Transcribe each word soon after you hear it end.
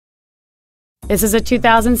This is a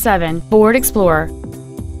 2007 Ford Explorer.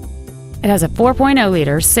 It has a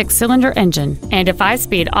 4.0-liter 6-cylinder engine and a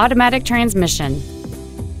 5-speed automatic transmission.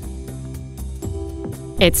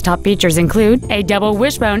 Its top features include a double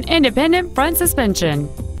wishbone independent front suspension,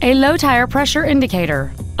 a low tire pressure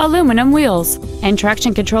indicator, aluminum wheels, and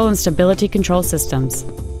traction control and stability control systems.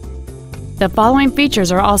 The following features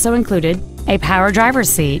are also included: a power driver's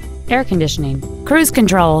seat, air conditioning, cruise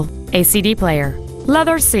control, a CD player,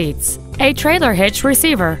 leather seats, a trailer hitch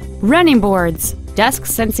receiver, running boards, dusk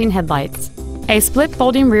sensing headlights, a split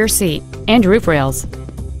folding rear seat, and roof rails.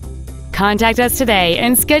 Contact us today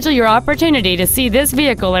and schedule your opportunity to see this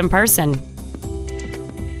vehicle in person.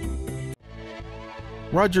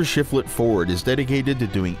 RogerShiflettFord is dedicated to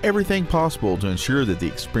doing everything possible to ensure that the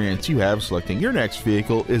experience you have selecting your next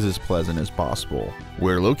vehicle is as pleasant as possible.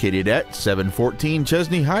 We're located at 714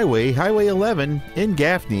 Chesnee Highway, Highway 11 in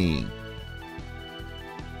Gaffney.